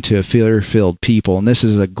shame to a fear-filled people. And this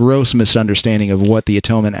is a gross misunderstanding of what the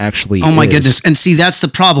atonement actually is. Oh my goodness. And see, that's the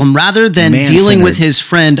problem. Rather than dealing with his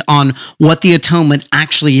friend on what the atonement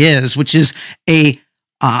actually is, which is a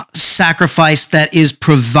sacrifice that is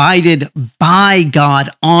provided by God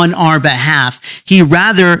on our behalf, he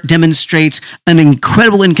rather demonstrates an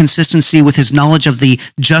incredible inconsistency with his knowledge of the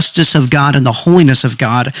justice of God and the holiness of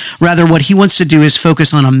God. Rather, what he wants to do is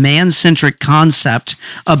focus on a man-centric concept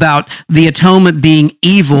about the atonement being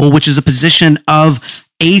evil, which is a position of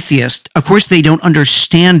atheist. Of course, they don't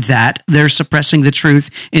understand that. They're suppressing the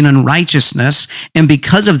truth in unrighteousness. And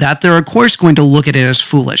because of that, they're of course going to look at it as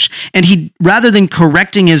foolish. And he, rather than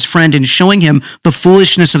correcting his friend and showing him the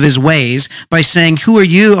foolishness of his ways by saying, who are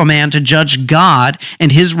you, a man, to judge God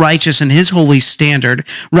and his righteous and his holy standard?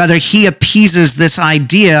 Rather, he appeases this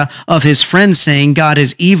idea of his friend saying God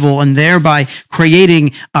is evil and thereby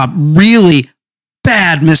creating a really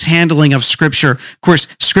bad mishandling of Scripture. Of course,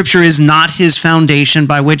 Scripture is not his foundation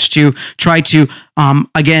by which to try to,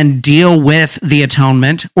 again, deal with the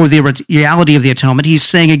atonement or the reality of the atonement. He's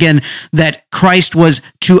saying, again, that Christ was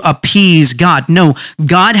to appease God. No,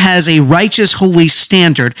 God has a righteous, holy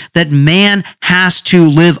standard that man has to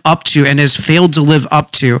live up to and has failed to live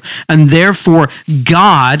up to. And therefore,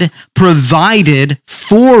 God provided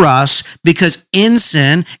for us because in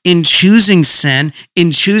sin, in choosing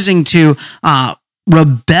to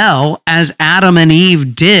rebel as Adam and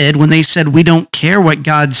Eve did when they said, we don't care what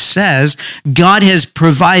God says, God has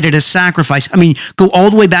provided a sacrifice. I mean, go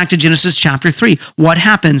all the way back to Genesis chapter 3. What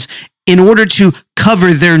happens? In order to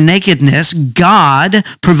cover their nakedness, God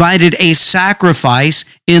provided a sacrifice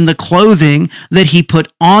in the clothing that he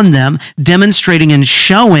put on them, demonstrating and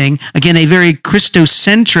showing, again, a very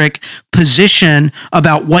Christocentric position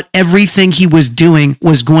about what everything he was doing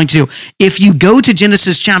was going to do. If you go to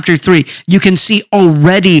Genesis chapter 3, you can see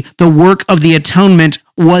already the work of the atonement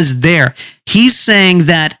was there. He's saying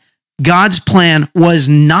that God's plan was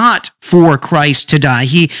not for Christ to die.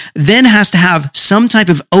 He then has to have some type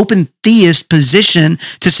of open theist position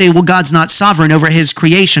to say, well, God's not sovereign over his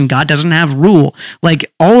creation. God doesn't have rule.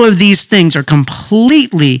 Like, all of these things are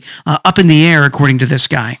completely up in the air, according to this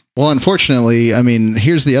guy. Well, unfortunately, I mean,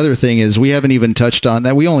 here's the other thing is we haven't even touched on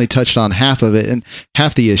that. We only touched on half of it and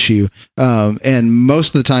half the issue. And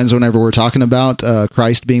most of the times whenever we're talking about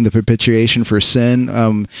Christ being the propitiation for sin,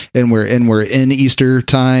 and we're in Easter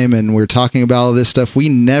time and we're talking about all this stuff, we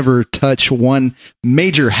never touch one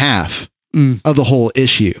major half of the whole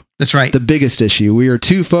issue. That's right. The biggest issue. We are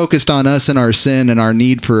too focused on us and our sin and our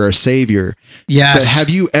need for our Savior. Yes. But have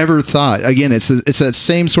you ever thought, again, it's that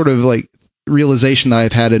same sort of like realization that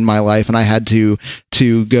I've had in my life, and I had to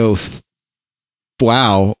go,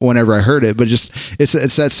 wow, whenever I heard it. But just it's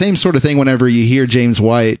that same sort of thing whenever you hear James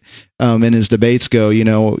White in his debates go,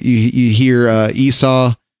 you hear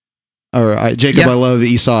Esau or Jacob, I love,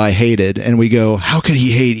 Esau I hated. And we go, how could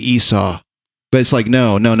he hate Esau? But it's like,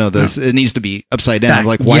 no. It needs to be upside down.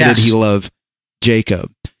 Like, why did he love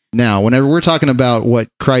Jacob? Now, whenever we're talking about what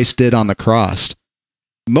Christ did on the cross,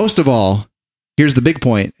 most of all, here's the big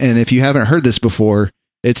point. And if you haven't heard this before,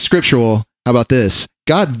 it's scriptural. How about this?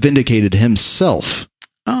 God vindicated himself.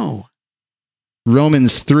 Oh.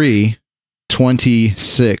 Romans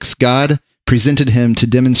 3:26. God presented him to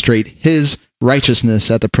demonstrate his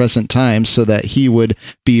righteousness at the present time, so that he would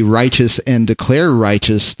be righteous and declare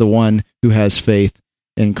righteous the one who has faith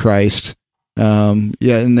in Christ. And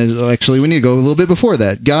actually, we need to go a little bit before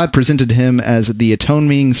that. God presented him as the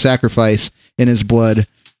atoning sacrifice in his blood,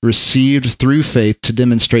 received through faith to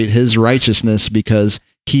demonstrate his righteousness, because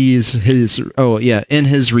in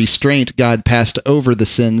his restraint, God passed over the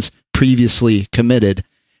sins previously committed.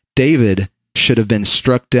 David should have been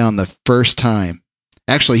struck down the first time.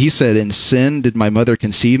 Actually, he said, in sin did my mother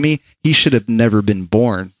conceive me. He should have never been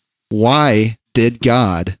born. Why did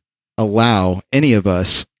God allow any of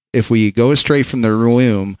us, if we go astray from the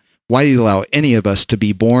womb, why did he allow any of us to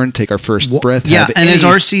be born, take our first breath? Yeah, and as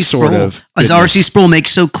R.C. Sproul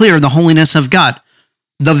makes so clear, the holiness of God,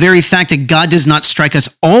 the very fact that God does not strike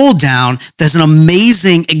us all down, that's an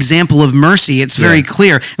amazing example of mercy. It's very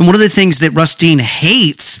clear. And one of the things that Rustine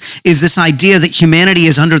hates is this idea that humanity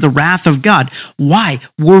is under the wrath of God. Why?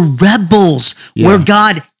 We're rebels. Yeah. We're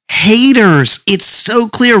God haters. It's so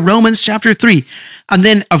clear. Romans chapter 3. And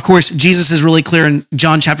then, of course, Jesus is really clear in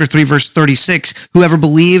John chapter 3, verse 36. Whoever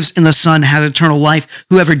believes in the Son has eternal life.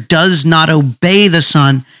 Whoever does not obey the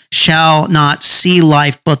Son shall not see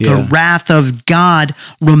life, but the wrath of God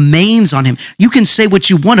remains on him. You can say what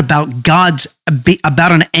you want about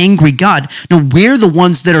about an angry God. No, we're the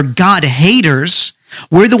ones that are God haters.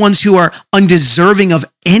 We're the ones who are undeserving of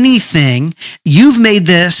anything. You've made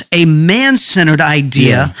this a man-centered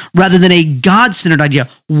idea rather than a God-centered idea.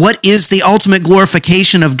 What is the ultimate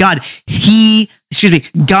glorification of God?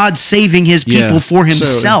 God saving his people for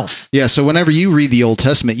himself. So whenever you read the Old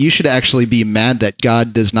Testament, you should actually be mad that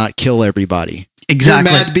God does not kill everybody. Exactly.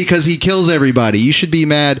 You're mad because he kills everybody. You should be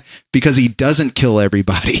mad because he doesn't kill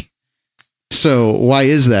everybody. So why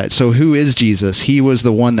is that? So who is Jesus? He was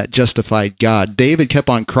the one that justified God. David kept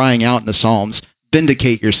on crying out in the Psalms,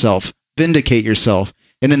 vindicate yourself, vindicate yourself.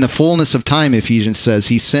 And in the fullness of time, Ephesians says,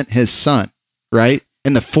 he sent his son, right?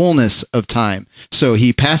 In the fullness of time. So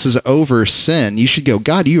he passes over sin. You should go,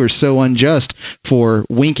 God, you are so unjust for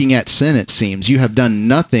winking at sin, it seems. You have done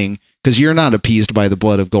nothing because you're not appeased by the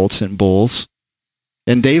blood of goats and bulls.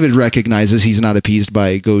 And David recognizes he's not appeased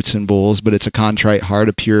by goats and bulls, but it's a contrite heart,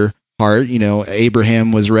 a pure heart.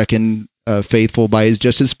 Abraham was reckoned faithful by his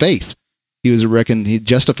faith. He was reckoned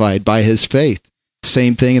justified by his faith.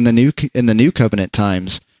 Same thing in the new covenant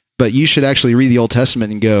times. But you should actually read the Old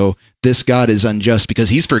Testament and go, this God is unjust because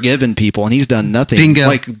he's forgiven people and he's done nothing. Bingo.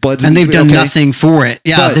 And they've done nothing for it.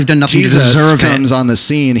 Yeah, but they've done nothing Jesus to deserve it. Jesus comes on the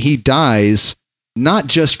scene. He dies not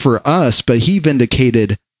just for us, but he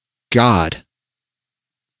vindicated God.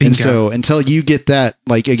 And so until you get that,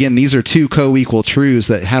 again, these are two co-equal truths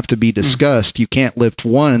that have to be discussed. You can't lift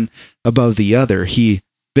one above the other. He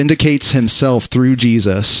vindicates himself through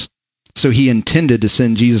Jesus. So he intended to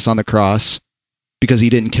send Jesus on the cross because he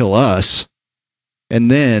didn't kill us. And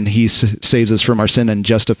then he saves us from our sin and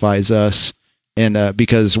justifies us. And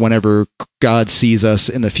because whenever God sees us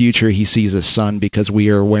in the future, he sees his son because we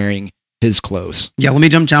are wearing his clothes. Yeah, let me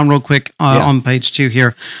jump down real quick on page 2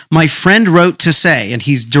 here. My friend wrote to say, and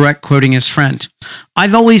he's direct quoting his friend,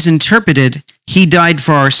 I've always interpreted he died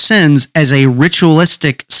for our sins as a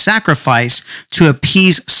ritualistic sacrifice to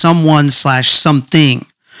appease someone/something.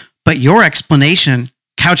 But your explanation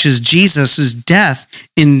couches Jesus' death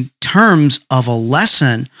in terms of a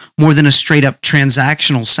lesson more than a straight-up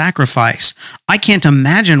transactional sacrifice. I can't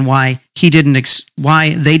imagine why they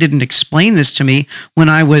didn't explain this to me when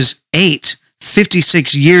I was 8.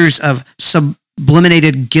 56 years of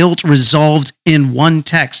sublimated guilt resolved in one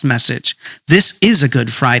text message. This is a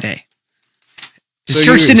Good Friday. His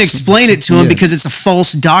church didn't explain it to him because it's a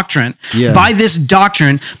false doctrine. Yeah. By this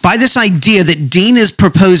doctrine, by this idea that Dean is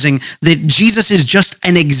proposing that Jesus is just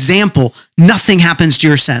an example, nothing happens to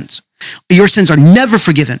your sins. Your sins are never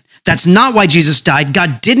forgiven. That's not why Jesus died.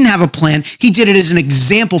 God didn't have a plan. He did it as an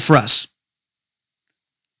example for us.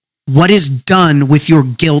 what is done with your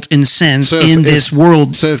guilt and sins this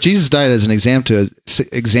world. So if Jesus died as an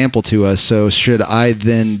example to us, so should I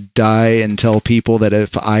then die and tell people that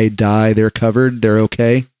if I die, they're covered, they're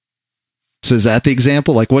okay? So is that the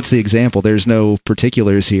example? Like, what's the example? There's no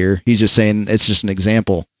particulars here. He's just saying it's just an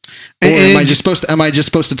example. Or am I just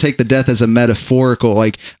supposed to take the death as a metaphorical,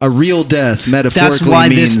 like a real death metaphorically? That's why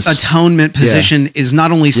this atonement position is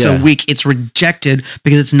not only so weak, it's rejected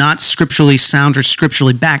because it's not scripturally sound or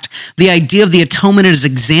scripturally backed. The idea of the atonement as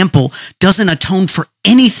example doesn't atone for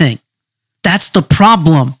anything. That's the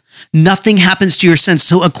problem. Nothing happens to your sins.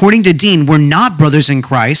 So according to Dean, we're not brothers in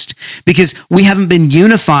Christ because we haven't been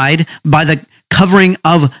unified by the covering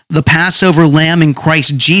of the Passover lamb in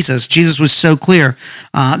Christ Jesus. Jesus was so clear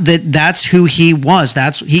that's who he was.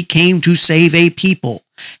 He came to save a people.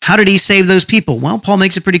 How did he save those people? Well, Paul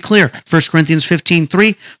makes it pretty clear. 1 Corinthians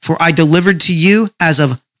 15:3, for I delivered to you as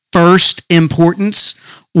of first importance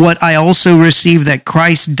what I also received, that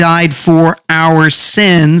Christ died for our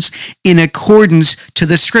sins in accordance to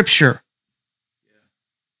the scripture.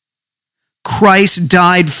 Christ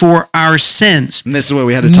died for our sins. And this is what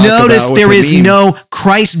we had to talk about. Notice there is no,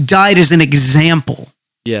 Christ died as an example.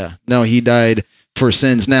 Yeah. No, he died for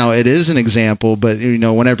sins. Now, it is an example, but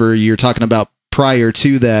whenever you're talking about prior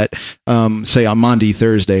to that, say on Maundy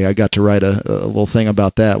Thursday, I got to write a little thing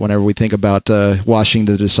about that. Whenever we think about washing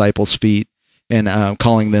the disciples' feet and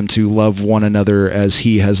calling them to love one another as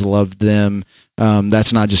he has loved them,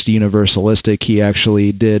 that's not just universalistic. He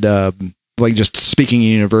actually did... like just speaking in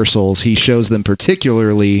universals, he shows them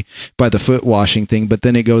particularly by the foot washing thing, but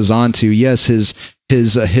then it goes on to, yes,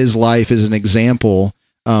 his life is an example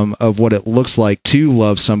of what it looks like to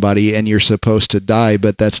love somebody, and you're supposed to die,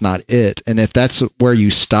 but that's not it. And if that's where you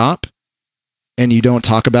stop and you don't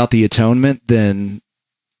talk about the atonement, then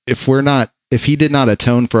if he did not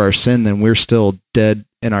atone for our sin, then we're still dead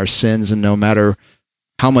in our sins, and no matter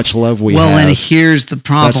how much love we have. Well, and here's the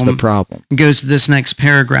problem. That's the problem. It goes to this next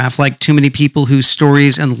paragraph. Like too many people whose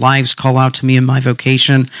stories and lives call out to me in my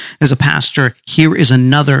vocation as a pastor, here is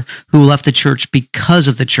another who left the church because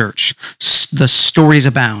of the church. The stories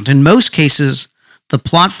abound. In most cases, the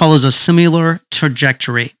plot follows a similar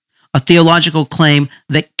trajectory. A theological claim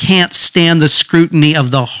that can't stand the scrutiny of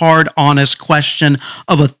the hard, honest question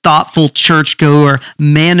of a thoughtful churchgoer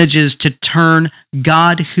manages to turn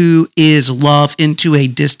God, who is love, into a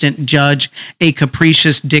distant judge, a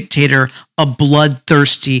capricious dictator, a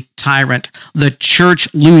bloodthirsty tyrant. The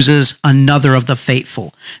church loses another of the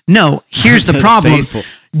faithful. No, here's the problem.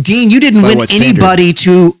 Dean, you didn't win anybody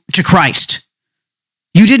to Christ.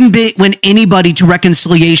 You didn't win anybody to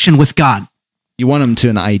reconciliation with God. You want them to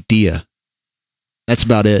an idea. That's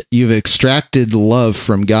about it. You've extracted love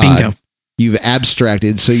from God. Bingo. You've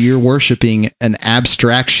abstracted. So you're worshiping an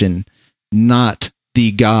abstraction, not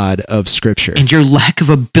the God of Scripture. And your lack of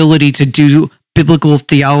ability to do biblical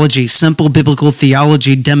theology, simple biblical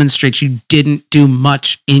theology, demonstrates you didn't do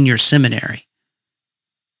much in your seminary.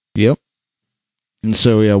 Yep. And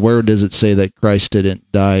so, where does it say that Christ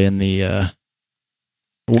didn't die in the...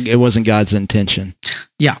 it wasn't God's intention.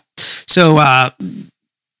 Yeah. So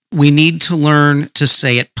we need to learn to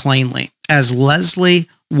say it plainly. As Leslie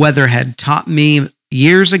Weatherhead taught me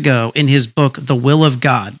years ago in his book, The Will of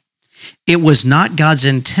God, it was not God's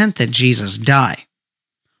intent that Jesus die.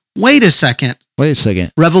 Wait a second.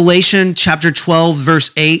 Revelation chapter 12,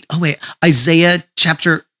 verse 8. Oh, wait. Isaiah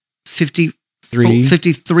chapter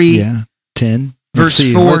 53. Yeah, 10.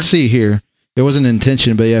 Verse 4. Let's see here. It wasn't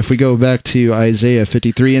intention, but if we go back to Isaiah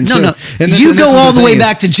 53, and you go all the way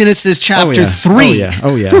back to Genesis chapter 3.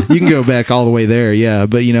 Oh yeah, you can go back all the way there. Yeah,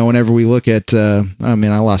 but whenever we look at, I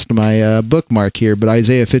lost my bookmark here, but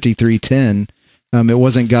Isaiah 53:10, it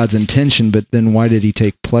wasn't God's intention, but then why did He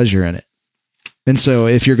take pleasure in it? And so,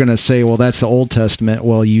 if you're going to say, well, that's the Old Testament,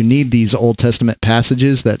 well, you need these Old Testament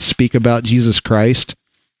passages that speak about Jesus Christ,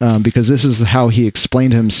 because this is how He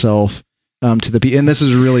explained Himself. To the people, and this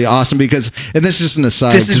is really awesome because, and this is just an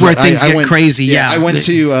aside. This is where things get crazy. Yeah, I went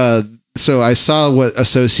to, so I saw what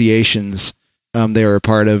associations they were a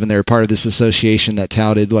part of, and they were part of this association that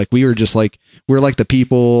touted like we're like the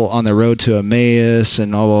people on the road to Emmaus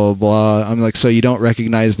and blah blah blah. I'm like, so you don't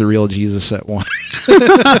recognize the real Jesus at once?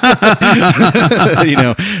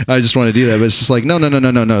 I just want to do that, but it's just like no.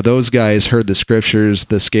 Those guys heard the scriptures,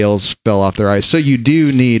 the scales fell off their eyes. So you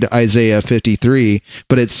do need Isaiah 53,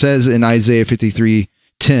 but it says in Isaiah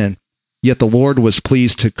 53:10, yet the Lord was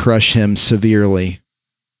pleased to crush him severely.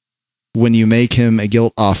 When you make him a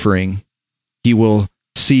guilt offering, he will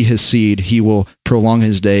see his seed, he will prolong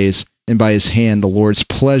his days, and by his hand the Lord's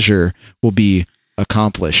pleasure will be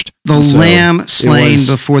accomplished. The And so lamb slain was-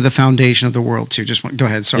 before the foundation of the world too. Go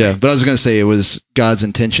ahead. Sorry. Yeah, but I was going to say it was God's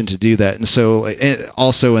intention to do that. And so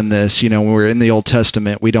also in this, when we're in the Old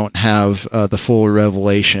Testament, we don't have the full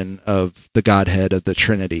revelation of the Godhead of the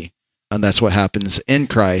Trinity. And that's what happens in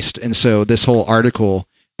Christ. And so this whole article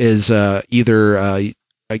is either, I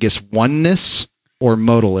guess, oneness or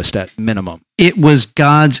modalist at minimum. It was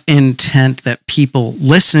God's intent that people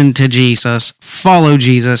listen to Jesus, follow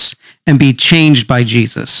Jesus, and be changed by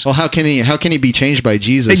Jesus. Well, how can he be changed by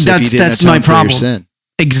Jesus That's- if he didn't that's atone my for problem. your sin?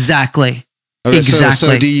 Exactly. Okay,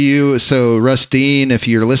 Exactly. So Rustine, if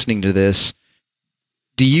you're listening to this,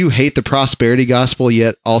 do you hate the prosperity gospel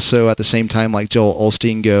yet also at the same time, like Joel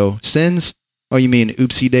Osteen, go sins? Oh, you mean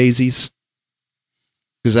oopsie daisies?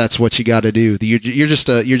 Because that's what you got to do. You're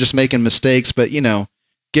just making mistakes, but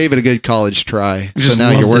gave it a good college try. So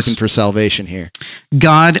now you're working for salvation here.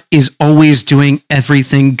 God is always doing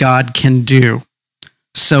everything God can do.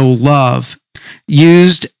 So love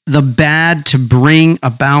used the bad to bring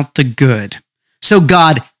about the good. So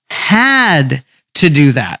God had to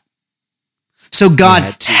do that. So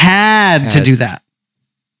God had to do that.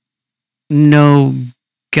 No,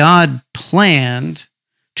 God planned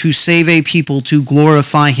to save a people to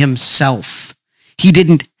glorify himself. He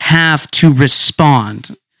didn't have to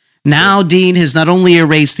respond. Now Dean has not only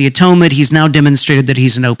erased the atonement, he's now demonstrated that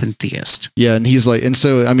he's an open theist. Yeah, and he's like, and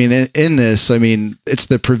so, I mean, in this, I mean, it's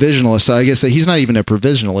the provisionalist. So I guess that he's not even a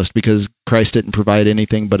provisionalist because Christ didn't provide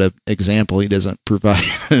anything but an example. He doesn't provide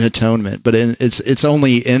an atonement. But it's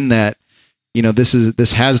only in that,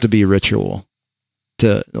 this has to be ritual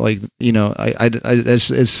to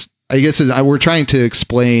we're trying to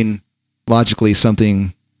explain logically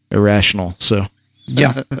something irrational. So.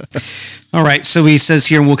 Yeah. All right. So he says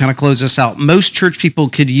here, and we'll kind of close this out. Most church people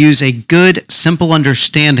could use a good, simple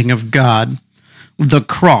understanding of God, the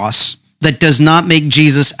cross, that does not make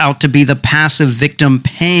Jesus out to be the passive victim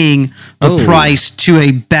paying the price to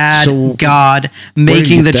a bad God,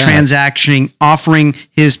 making the transaction, offering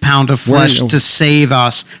his pound of flesh to save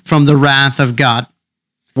us from the wrath of God.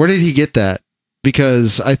 Where did he get that?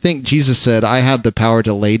 Because I think Jesus said, I have the power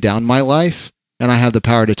to lay down my life and I have the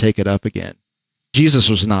power to take it up again. Jesus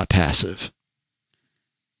was not passive.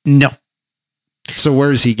 No. So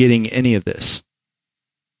where is he getting any of this?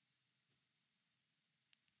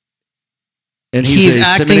 And he's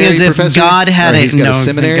acting as if professor? God had he's got a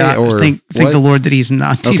seminary. Thank the Lord that he's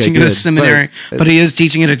not teaching at a seminary, but he is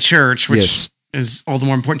teaching at a church, which is all the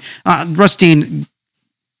more important. Rustine,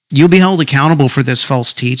 you'll be held accountable for this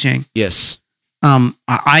false teaching. Yes.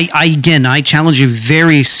 I challenge you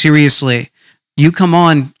very seriously. You come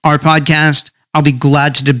on our podcast, I'll be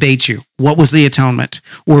glad to debate you. What was the atonement?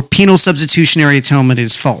 Or penal substitutionary atonement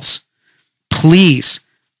is false. Please,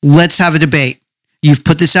 let's have a debate. You've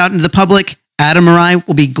put this out into the public. Adam or I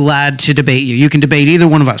will be glad to debate you. You can debate either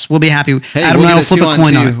one of us. We'll be happy. Hey, Adam and I will flip a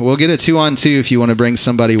coin on it. We'll get a 2-on-2 if you want to bring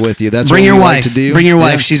somebody with you. That's bring what your we wife. like to do. Bring your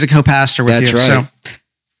wife. She's a co-pastor with you. That's right. So,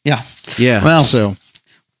 yeah. Yeah. Well, so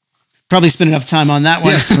probably spend enough time on that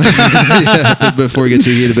one. Yes. Yeah, before we get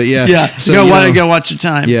too heated, but yeah. Yeah. So go watch your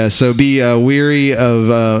time. Yeah. So be weary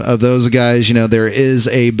of those guys. There is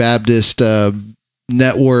a Baptist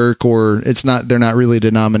network, or they're not really a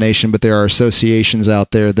denomination, but there are associations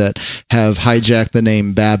out there that have hijacked the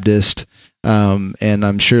name Baptist. And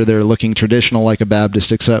I'm sure they're looking traditional like a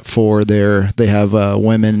Baptist, except for they have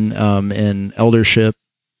women in eldership,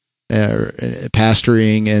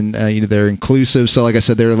 pastoring, and they're inclusive. So like I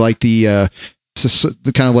said, they're like the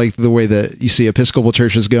kind of like the way that you see Episcopal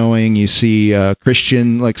churches going. You see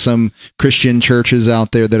some Christian churches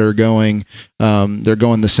out there that are going. They're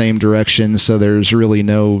going the same direction. So there's really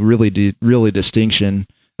no really distinction,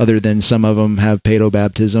 other than some of them have paedo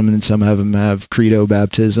baptism and some of them have credo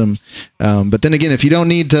baptism. But then again, if you don't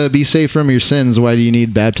need to be saved from your sins, why do you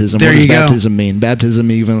need baptism? What does baptism mean? Baptism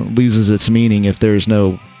even loses its meaning if there's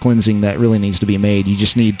no cleansing that really needs to be made. You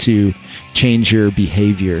just need to change your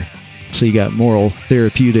behavior. So you got moral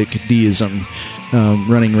therapeutic deism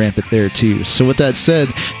running rampant there too. So with that said,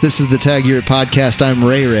 this is the Tag Your Podcast. I'm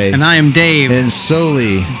Ray. And I am Dave. And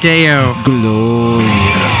Soli Deo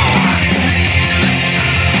Gloria.